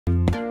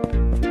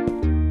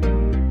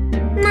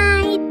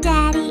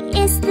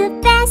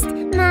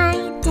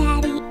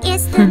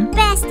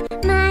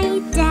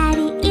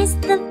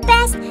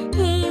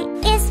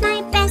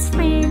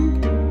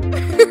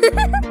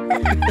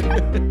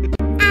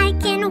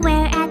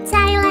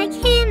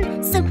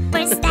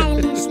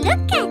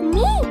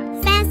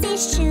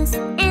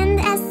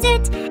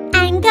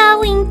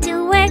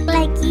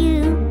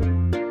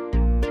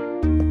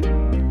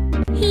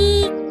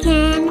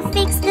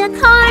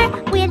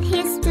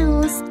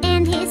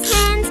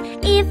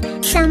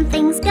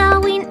Something's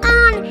going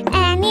on,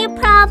 any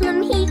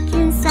problem he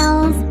can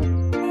solve.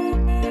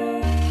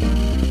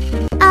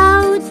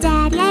 Oh,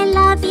 Daddy, I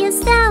love you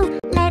so.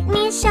 Let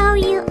me show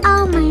you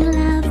all my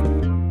love.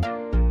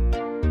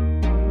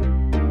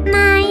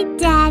 My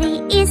daddy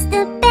is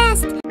the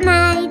best.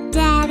 My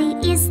daddy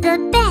is the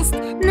best.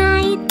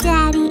 My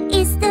daddy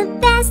is the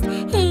best.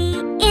 He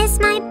is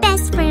my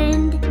best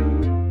friend.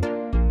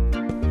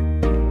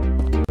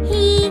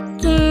 He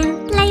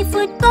can play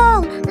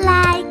football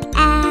like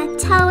a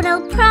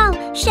total pro.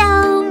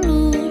 Show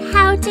me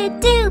how to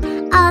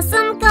do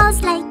awesome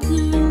goals like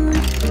you.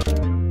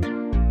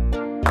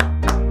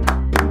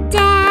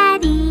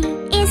 Daddy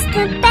is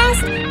the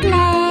best,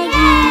 playing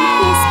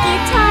his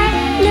guitar.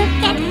 Look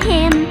at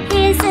him,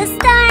 he's a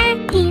star.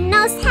 He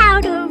knows how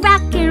to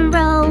rock and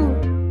roll.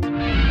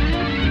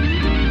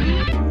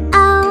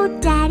 Oh,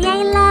 Daddy,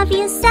 I love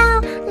you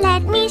so.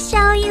 Let me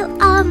show you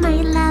all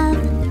my love.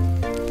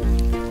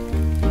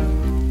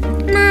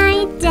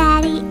 My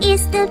daddy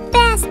is the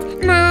best.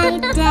 My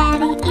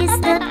daddy is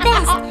the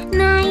best.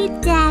 My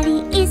daddy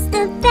is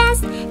the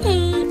best.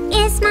 He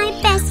is my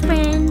best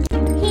friend.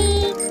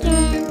 He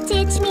can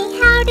teach me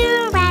how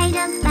to ride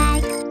a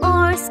bike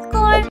or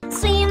score,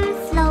 swim,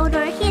 float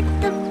or hit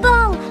the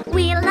ball.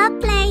 We love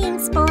playing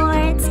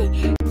sports.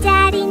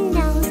 Daddy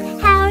knows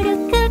how to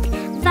cook.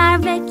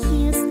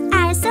 Barbecues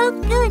are so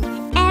good.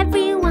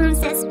 Everyone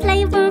says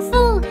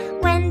flavorful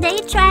when they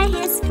try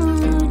his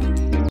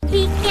food.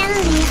 He can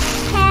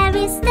lift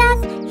heavy stuff.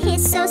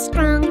 He's so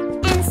strong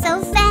and so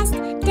fast.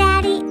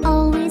 Daddy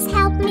always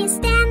helps me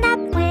stand up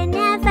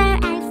whenever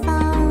I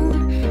fall.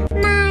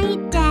 My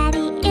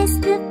daddy is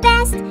the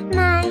best.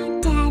 My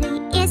daddy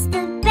is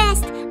the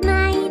best.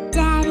 My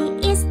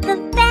daddy is the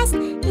best.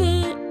 He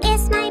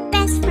is my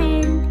best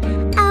friend.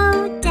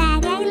 Oh,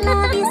 Daddy, I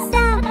love you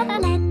so.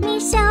 Let me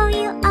show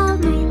you all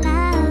my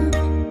love.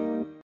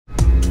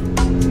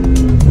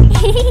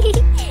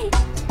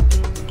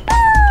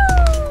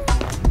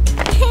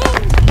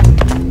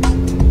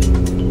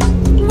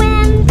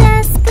 When the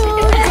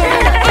school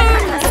day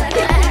ends,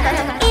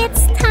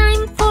 it's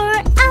time for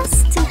us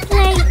to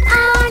play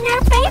on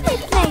our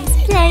favorite place.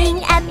 Playing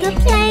at the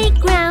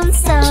playground,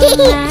 so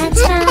much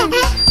fun.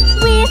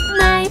 With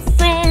my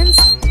friends,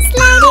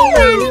 sliding,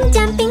 running,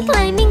 jumping,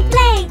 climbing.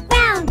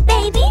 Playground,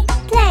 baby,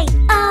 play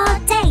all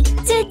day.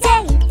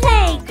 Today,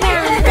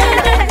 playground,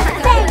 baby,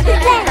 play,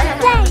 play,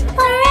 play.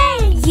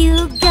 Hooray! You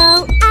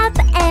go up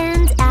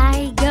and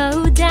I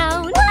go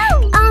down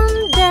on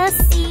the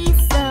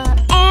seesaw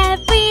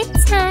every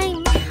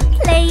time.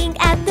 Playing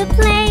at the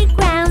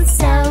playground,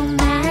 so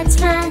much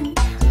fun.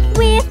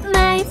 With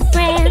my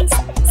friends,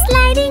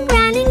 sliding,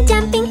 running,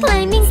 jumping,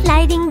 climbing,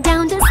 sliding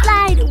down the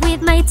slide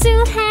with my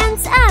two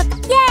hands up.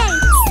 Yay!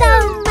 So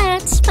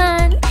much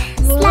fun.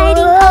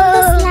 Sliding on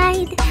the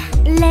slide.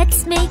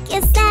 Let's make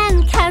a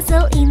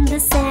sandcastle in the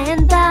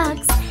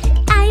sandbox.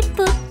 I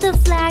put the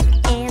flag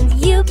and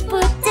you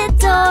put the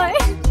door.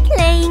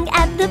 Playing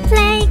at the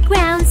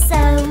playground,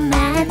 so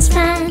much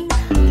fun.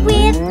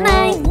 With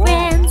my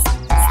friends,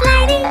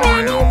 sliding,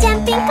 running,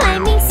 jumping,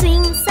 climbing,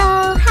 swing so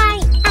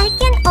high I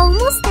can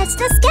almost touch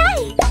the sky.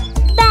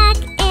 Back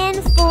and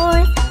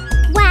forth,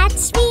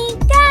 watch me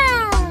go.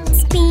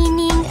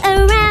 Spinning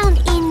around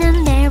in a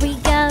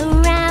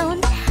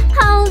merry-go-round.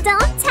 Hold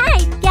on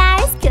tight,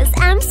 guys, 'cause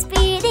I'm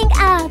speeding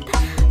up.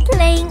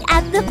 Playing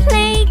at the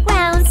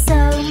playground, so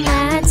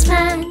much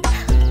fun.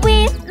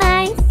 With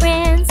my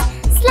friends,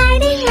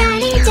 sliding,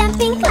 running,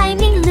 jumping,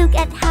 climbing. Look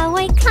at how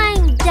I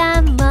climb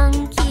the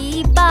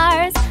monkey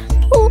bars.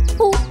 Ooh,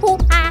 ooh, ooh,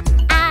 ah,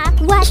 ah.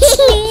 Watch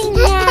me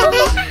now.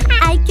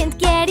 I can't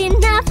get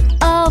enough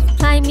of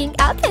climbing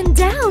up and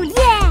down.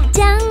 Yeah!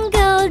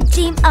 Jungle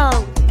gym,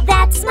 oh,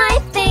 that's my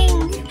thing.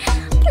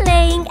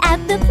 Playing at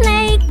the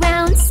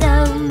playground, so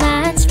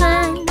much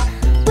fun.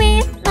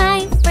 With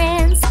my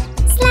friends,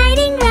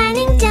 sliding,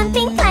 running,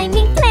 jumping,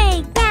 climbing.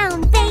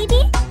 Playground,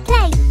 baby,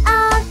 play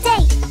all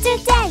day.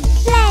 Today,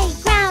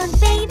 playground,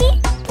 baby,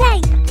 play,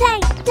 play,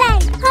 play.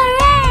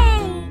 Hooray!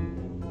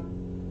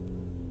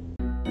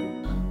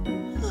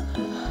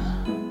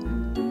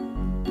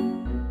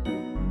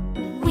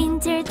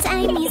 Winter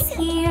time is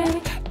here.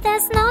 The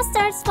snow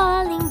starts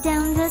falling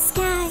down the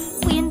sky.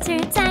 Winter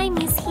time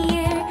is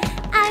here.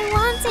 I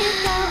want to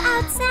go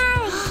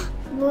outside.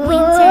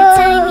 Winter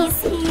time is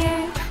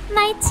here.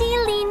 My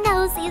chilly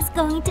nose is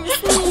going to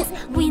sneeze.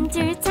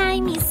 Winter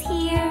time is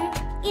here.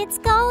 It's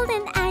cold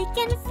and I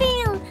can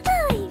feel.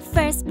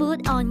 First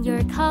put on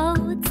your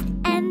coats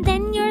and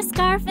then your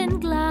scarf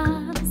and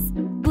gloves.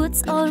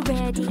 Boots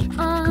already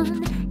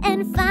on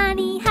and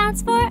funny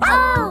hats for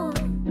all.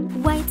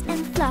 White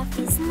and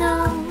fluffy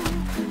snow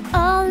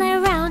all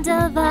around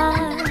of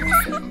us.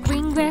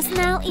 Green grass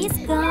now is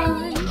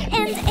gone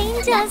and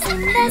angels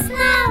in the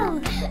snow.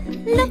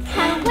 Look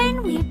how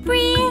when we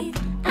breathe,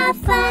 a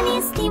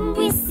funny steam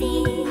we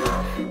see.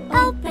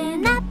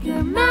 Open up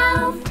your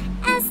mouth,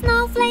 a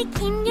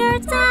snowflake in your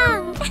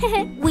tongue.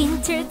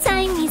 Winter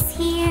time is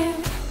here.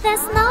 The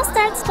snow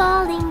starts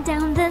falling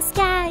down the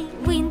sky.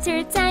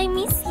 Winter time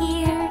is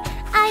here.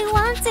 I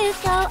want to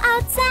go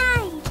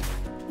outside.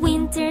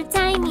 Winter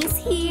time is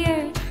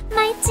here.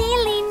 My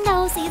chilly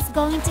nose is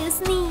going to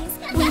sneeze.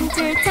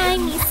 Winter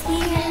time is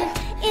here.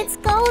 It's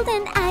cold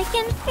and I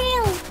can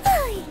feel.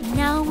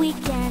 Now we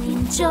can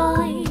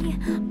enjoy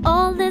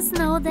all the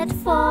snow that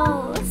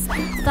falls,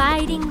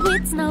 fighting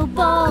with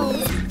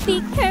snowballs.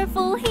 Be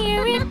careful,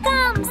 here it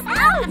comes.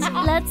 Ouch!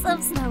 Lots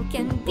of snow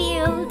can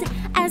build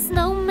a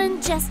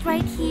snowman just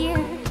right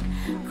here.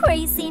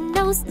 Crazy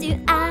nose to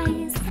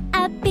eyes,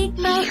 a big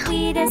mouth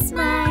with a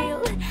smile.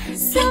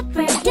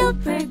 Super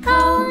duper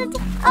cold,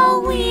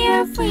 oh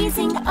we're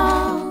freezing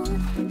all.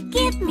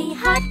 Give me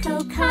hot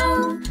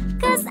cocoa,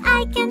 'cause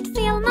I can't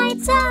feel my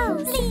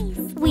toes.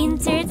 Please.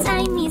 Winter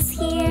time is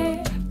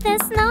here. The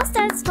snow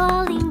starts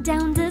falling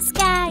down the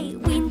sky.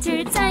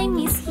 Winter time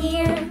is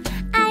here.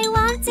 I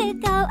want to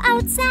go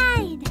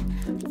outside.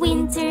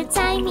 Winter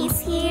time is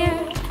here.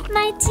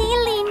 My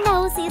chilly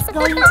nose is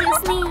going to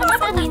sneeze.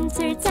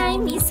 Winter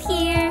time is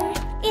here.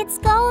 It's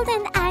cold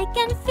and I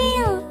can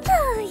feel.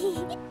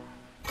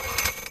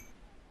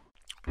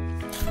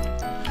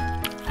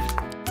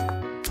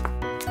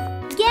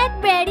 Get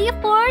ready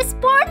for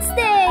Sports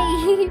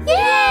Day!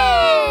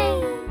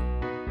 Yay!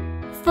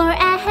 For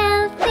a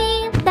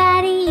healthy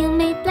body, you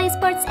may play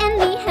sports and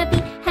be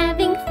happy,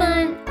 having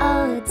fun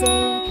all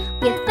day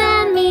with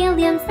a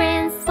million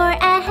friends. For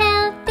a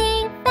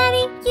healthy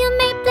body, you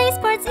may play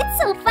sports, it's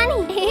so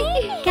funny.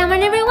 Come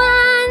on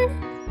everyone!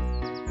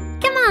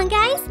 Come on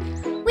guys!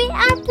 We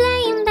are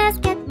playing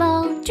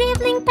basketball,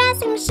 dribbling,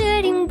 passing,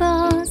 shooting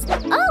balls.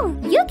 Oh,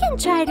 you can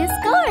try to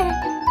score!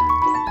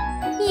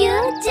 You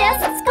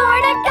just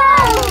scored a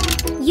goal!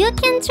 You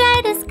can try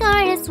to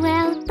score as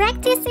well.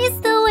 Practice is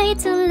the way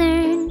to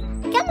learn.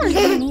 Come on,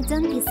 honey,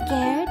 don't be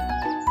scared.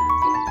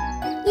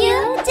 You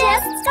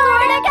just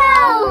scored a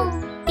goal!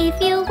 If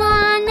you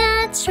wanna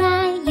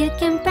try, you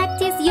can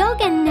practice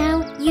yoga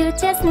now. You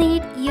just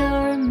need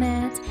your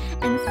mat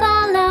and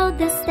follow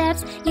the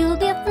steps. You'll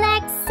be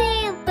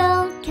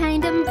flexible,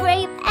 kind and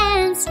brave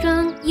and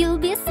strong. You'll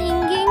be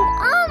singing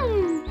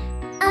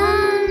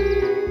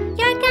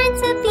You're going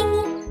to be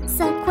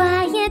so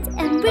quiet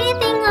and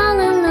breathing all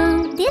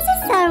along. This is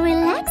so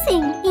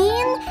relaxing.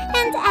 In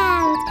and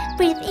out,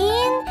 breathe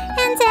in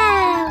and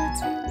out.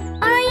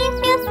 Or if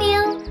you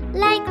feel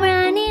like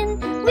running,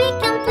 we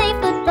can play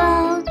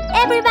football.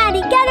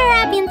 Everybody gather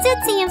up into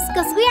teams,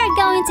 'cause we are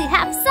going to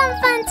have some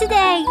fun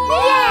today.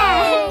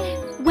 Yay!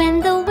 When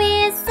the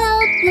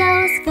whistle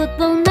blows,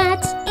 football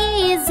match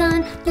is on.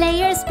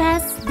 Players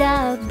pass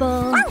the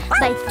ball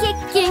by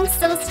kicking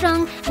so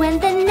strong. When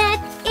the net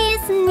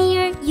is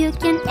near, you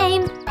can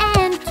aim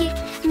and kick.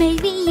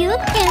 Maybe you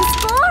can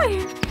score.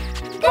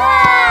 Go!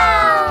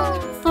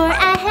 For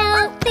a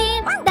healthy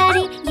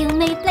body, you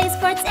may play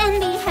sports and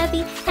be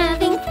happy,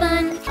 having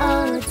fun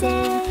all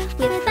day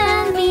with a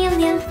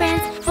million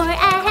friends. For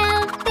a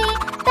healthy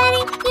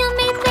body, you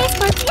may play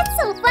sports, it's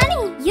so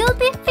funny. You'll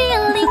be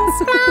feeling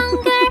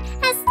stronger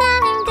as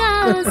time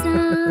goes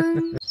on.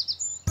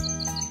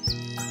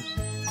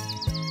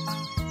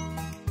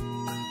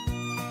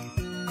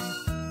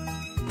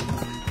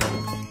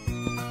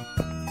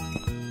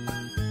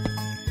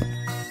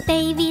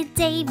 Baby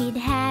David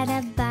had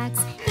a box,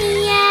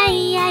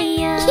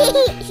 E-I-E-I-O.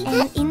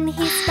 And in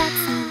his box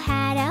he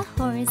had a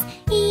horse,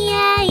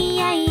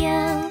 E-I-E-I-O.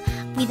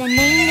 With a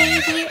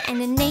neigh-neigh here and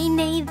a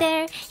neigh-neigh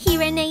there,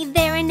 here a neigh,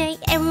 there a neigh,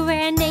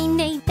 everywhere a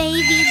neigh-neigh.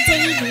 Baby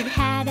David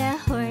had a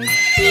horse,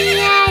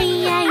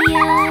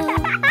 E-I-E-I-O.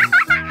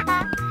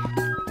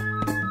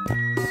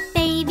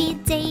 Baby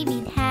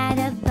David had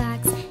a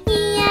box,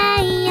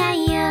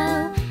 E-I-E-I-O.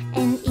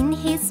 And in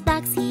his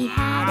box he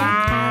had a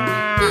cow,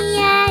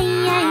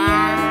 E-I-E-I-O.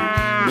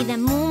 With a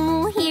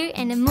moo-moo here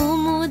and a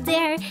moo-moo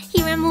there,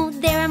 here a moo,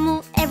 there a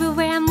moo,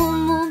 everywhere a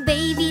moo-moo.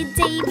 Baby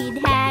David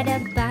had a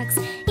box,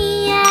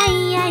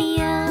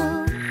 E-I-E-I-O.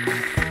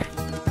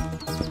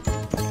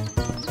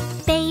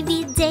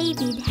 Baby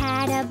David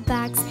had a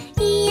box,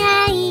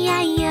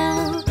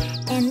 E-I-E-I-O.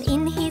 And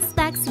in his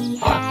box he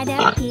had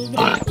a pig,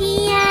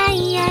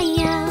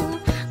 E-I-E-I-O.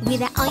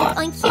 With a oink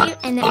oink here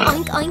and a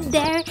oink oink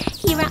there,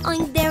 here a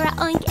oink, there a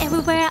oink,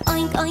 everywhere a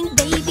oink oink.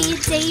 Baby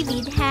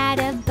David had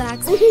a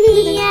box,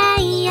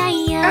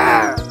 E-I-E-I-O.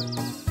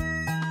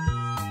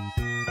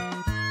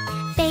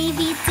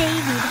 Baby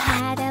David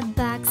had a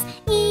box,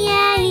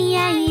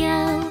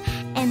 E-I-E-I-O.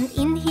 And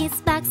in his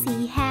box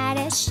he had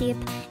a sheep,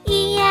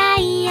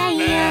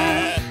 E-I-E-I-O.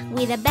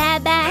 With a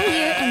ba-ba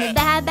here and a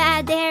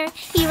ba-ba there,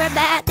 here a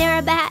ba, there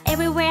a ba,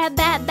 everywhere a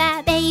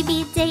ba-ba.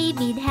 Baby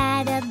David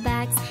had a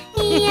box,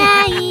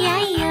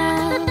 E-I-E-I-O.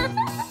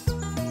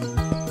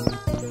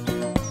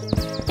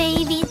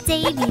 Baby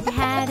David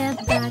had a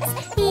box,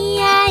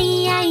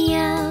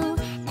 E-I-E-I-O.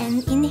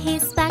 And in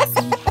his box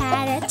he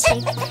had a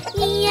chick,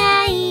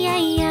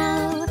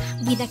 E-I-E-I-O.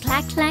 With a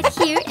clack clack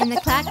here and a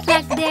clack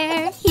clack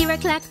there, here a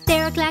clack,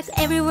 there a clack,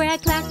 everywhere a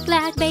clack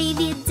clack.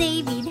 Baby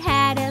David had